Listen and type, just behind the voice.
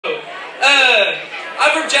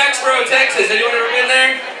I'm from Jacksboro, Texas. Anyone ever been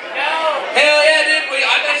there? No. Hell yeah, dude.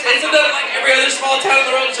 It's another, like every other small town in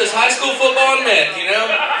the world. It's just high school football and meth, you know?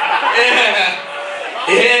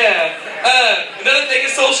 Yeah. Another thing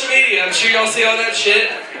is social media. I'm sure y'all see all that shit.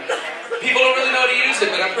 People don't really know how to use it,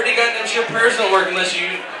 but I'm pretty goddamn sure purrs don't work unless you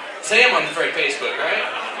say them on the freak Facebook, right?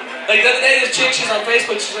 Like the other day, this chick, she's on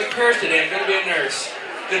Facebook. She's like, purrs today. I'm gonna be a nurse.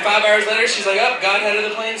 Then 5 hours later, she's like, oh, God had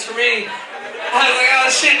other plans for me. I was like, oh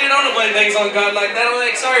shit, dude, I don't blame things on God like that. I'm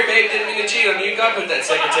like, sorry, babe, didn't mean to cheat on you. God put that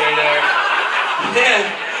secretary there. Yeah.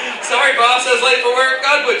 Sorry, boss, I was late for work.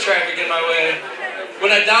 God put traffic in my way.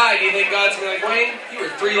 When I die, do you think God's gonna be like, Wayne, you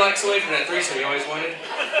were 3 likes away from that threesome you always wanted?